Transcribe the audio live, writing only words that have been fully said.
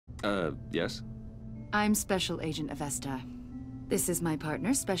Yes? I'm Special Agent Avesta. This is my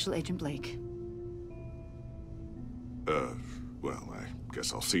partner, Special Agent Blake. Well, I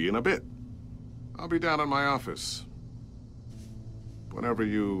guess I'll see you in a bit. I'll be down in my office. Whenever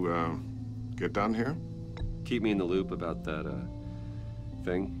you, get done here? Keep me in the loop about that,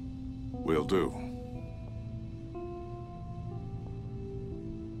 thing? Will do.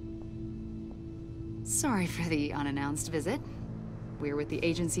 Sorry for the unannounced visit. We're with the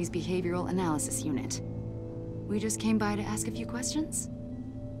agency's behavioral analysis unit. We just came by to ask a few questions.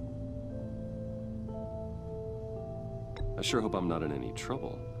 I sure hope I'm not in any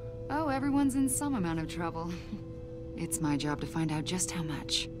trouble. Oh, everyone's in some amount of trouble. It's my job to find out just how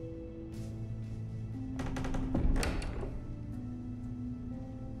much.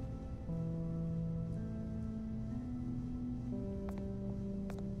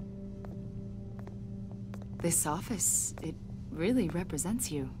 This office, it really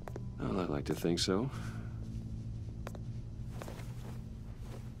represents you. Well, I'd like to think so.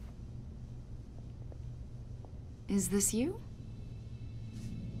 Is this you?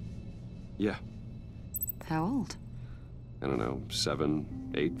 Yeah. How old? I don't know,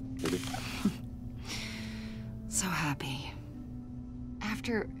 7, 8, maybe? So happy.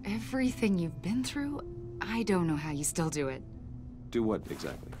 After everything you've been through, I don't know how you still do it. Do what,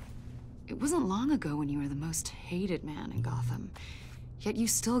 exactly? It wasn't long ago when you were the most hated man in Gotham, yet you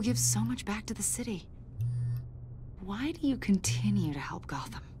still give so much back to the city. Why do you continue to help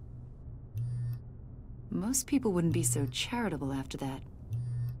Gotham? Most people wouldn't be so charitable after that.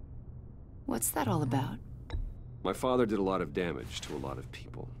 What's that all about? My father did a lot of damage to a lot of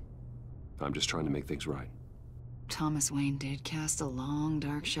people. I'm just trying to make things right. Thomas Wayne did cast a long,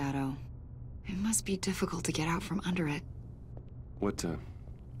 dark shadow. It must be difficult to get out from under it.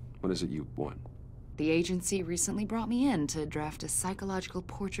 What is it you want? The agency recently brought me in to draft a psychological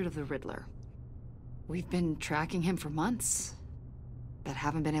portrait of the Riddler. We've been tracking him for months, but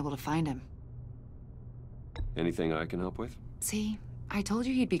haven't been able to find him. Anything I can help with? See, I told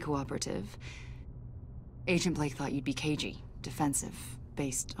you he'd be cooperative. Agent Blake thought you'd be cagey, defensive,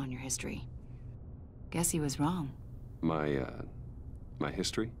 based on your history. Guess he was wrong. My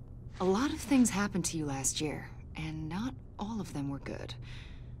history? A lot of things happened to you last year, and not all of them were good.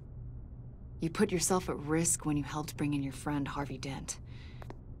 You put yourself at risk when you helped bring in your friend Harvey Dent.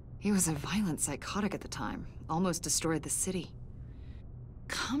 He was a violent psychotic at the time, almost destroyed the city.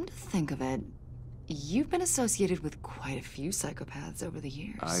 Come to think of it, you've been associated with quite a few psychopaths over the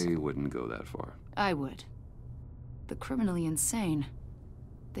years. I wouldn't go that far. I would. The criminally insane,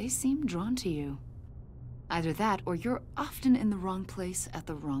 they seem drawn to you. Either that, or you're often in the wrong place at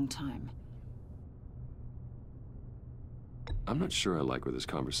the wrong time. I'm not sure I like where this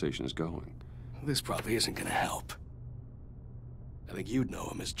conversation is going. This probably isn't gonna help. I think you'd know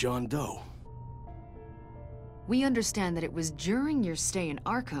him as John Doe. We understand that it was during your stay in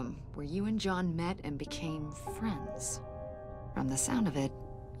Arkham where you and John met and became friends. From the sound of it,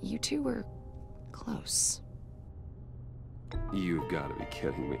 you two were close. You've got to be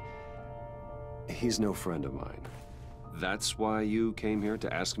kidding me. He's no friend of mine. That's why you came here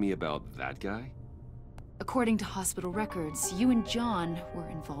to ask me about that guy? According to hospital records, you and John were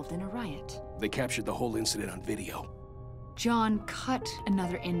involved in a riot. They captured the whole incident on video. John cut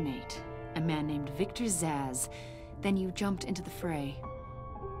another inmate, a man named Victor Zsasz. Then you jumped into the fray.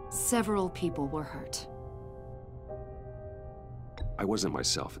 Several people were hurt. I wasn't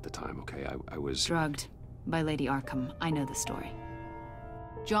myself at the time, okay? I was... Drugged by Lady Arkham. I know the story.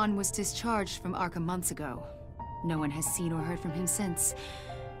 John was discharged from Arkham months ago. No one has seen or heard from him since.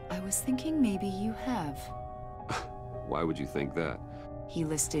 I was thinking maybe you have. Why would you think that? He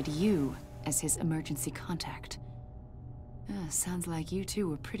listed you as his emergency contact. Sounds like you two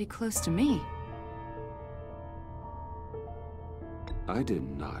were pretty close to me. I did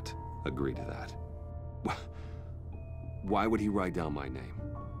not agree to that. Why would he write down my name?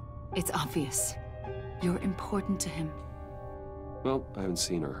 It's obvious. You're important to him. Well, I haven't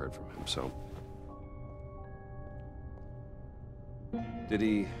seen or heard from him, so... Did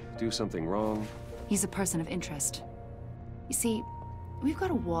he do something wrong? He's a person of interest. You see, we've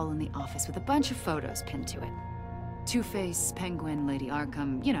got a wall in the office with a bunch of photos pinned to it. Two-Face, Penguin, Lady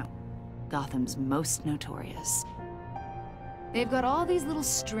Arkham, you know, Gotham's most notorious. They've got all these little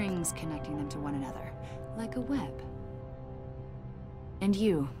strings connecting them to one another, like a web. And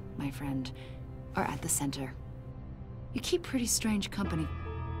you, my friend, are at the center. You keep pretty strange company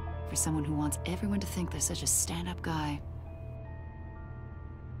for someone who wants everyone to think they're such a stand-up guy.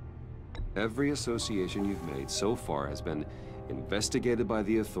 Every association you've made so far has been investigated by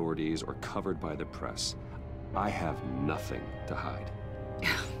the authorities or covered by the press. I have nothing to hide.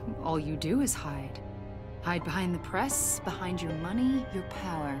 all you do is hide. Hide behind the press, behind your money, your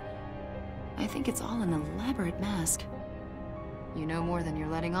power. I think it's all an elaborate mask. You know more than you're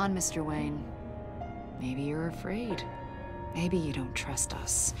letting on, Mr. Wayne. Maybe you're afraid. Maybe you don't trust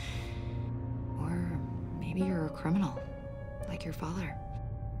us. Or maybe you're a criminal, like your father.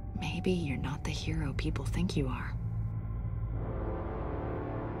 Maybe you're not the hero people think you are.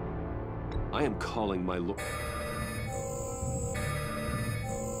 I am calling my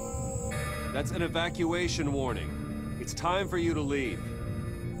That's an evacuation warning. It's time for you to leave.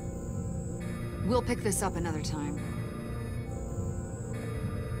 We'll pick this up another time.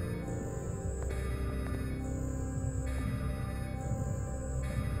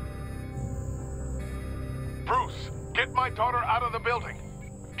 Bruce, get my daughter out of the building.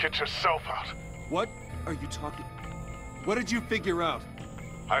 Get yourself out. What are you talking? What did you figure out?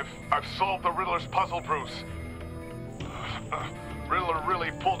 I've solved the Riddler's puzzle, Bruce. Riddler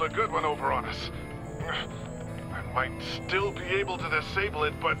really pulled a good one over on us. I might still be able to disable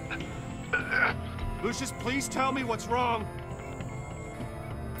it, but... Lucius, please tell me what's wrong.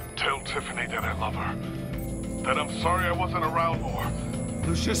 Tell Tiffany that I love her. That I'm sorry I wasn't around more.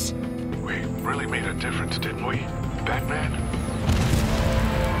 Lucius? We really made a difference, didn't we, Batman?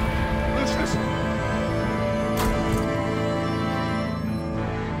 Lucius!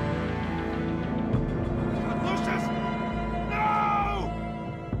 Lucius! No!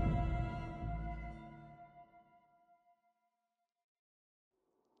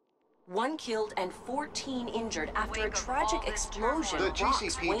 One killed and 14 injured after a tragic explosion The rocks Wayne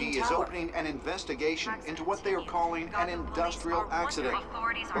GCPD is Tower. opening an investigation into what they are calling an industrial accident.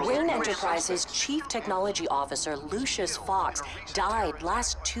 Wayne Enterprises' Chief Technology Officer Lucius Fox died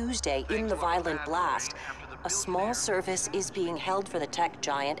last Tuesday in the violent blast. A small service is being held for the tech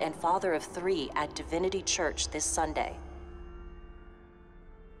giant and father of 3 at Divinity Church this Sunday.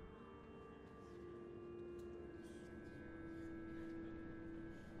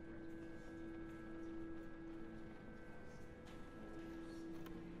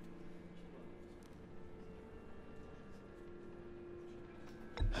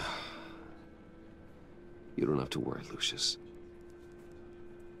 You don't have to worry, Lucius.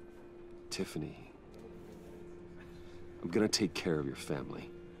 Tiffany, I'm gonna take care of your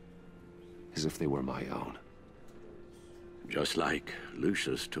family. As if they were my own. Just like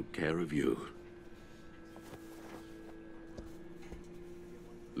Lucius took care of you.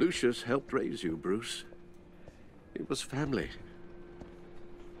 Lucius helped raise you, Bruce. It was family.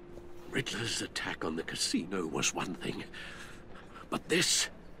 Riddler's attack on the casino was one thing. But this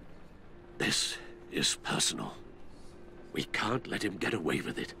is personal. We can't let him get away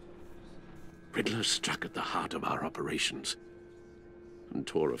with it. Riddler struck at the heart of our operations and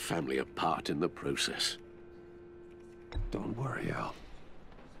tore a family apart in the process. Don't worry, Al.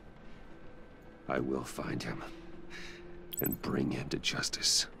 I will find him and bring him to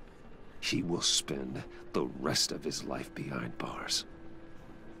justice. He will spend the rest of his life behind bars.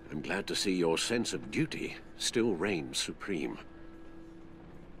 I'm glad to see your sense of duty still reigns supreme.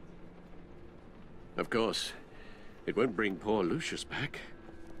 Of course, it won't bring poor Lucius back.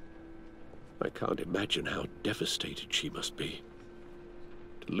 I can't imagine how devastated she must be.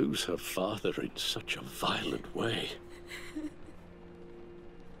 To lose her father in such a violent way.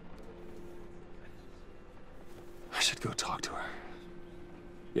 I should go talk to her.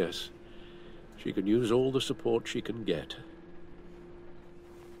 Yes, she can use all the support she can get.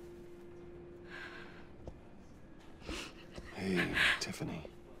 Hey, Tiffany.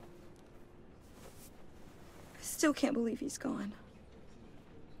 I still can't believe he's gone.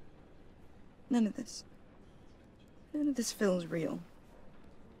 None of this feels real.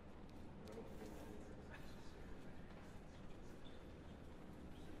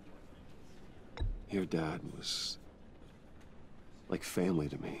 Your dad was like family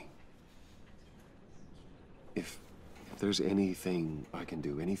to me. If there's anything I can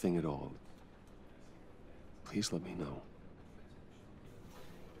do, anything at all, please let me know.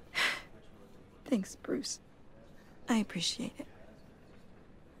 Thanks, Bruce. I appreciate it.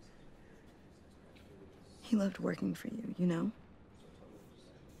 He loved working for you, you know?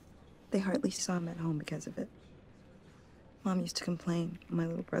 They hardly saw him at home because of it. Mom used to complain my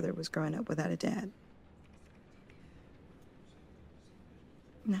little brother was growing up without a dad.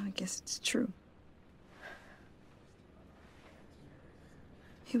 Now I guess it's true.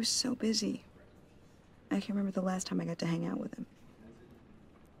 He was so busy. I can't remember the last time I got to hang out with him.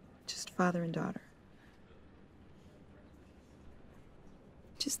 Just father and daughter.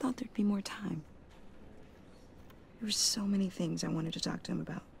 Just thought there'd be more time. There were so many things I wanted to talk to him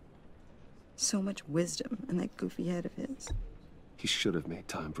about. So much wisdom in that goofy head of his. He should have made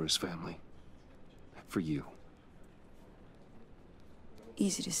time for his family. For you.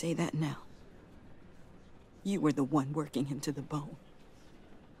 Easy to say that now. You were the one working him to the bone.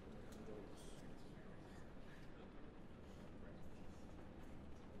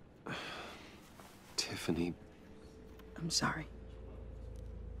 Tiffany. I'm sorry.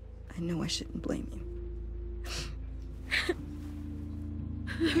 I know I shouldn't blame you.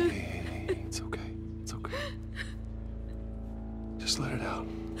 Hey, it's okay. It's okay. Just let it out.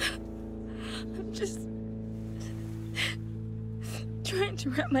 I'm just trying to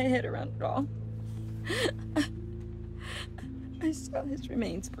wrap my head around it all. I saw his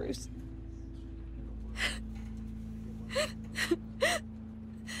remains, Bruce.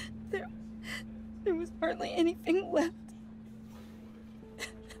 There was hardly anything left.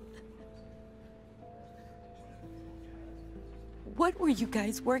 What were you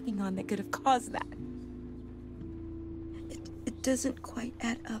guys working on that could have caused that? It doesn't quite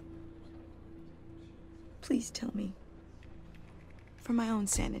add up. Please tell me. For my own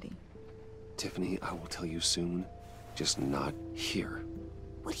sanity. Tiffany, I will tell you soon. Just not here.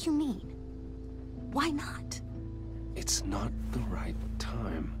 What do you mean? Why not? It's not the right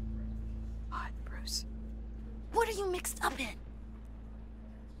time. Odd, Bruce. What are you mixed up in?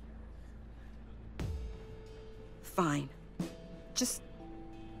 Fine. Just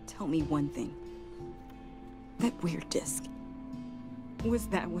tell me one thing. That weird disc. Was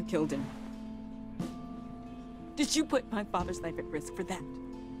that what killed him? Did you put my father's life at risk for that?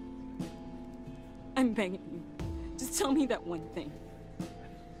 I'm begging you. Just tell me that one thing.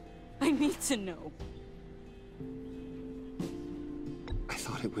 I need to know. I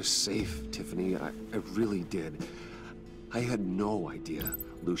thought it was safe, Tiffany. I really did. I had no idea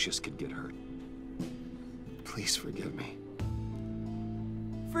Lucius could get hurt. Please forgive me.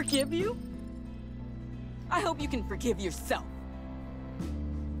 Forgive you? I hope you can forgive yourself.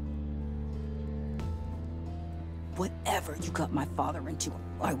 Whatever you got my father into,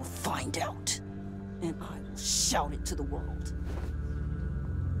 I will find out. And I will shout it to the world.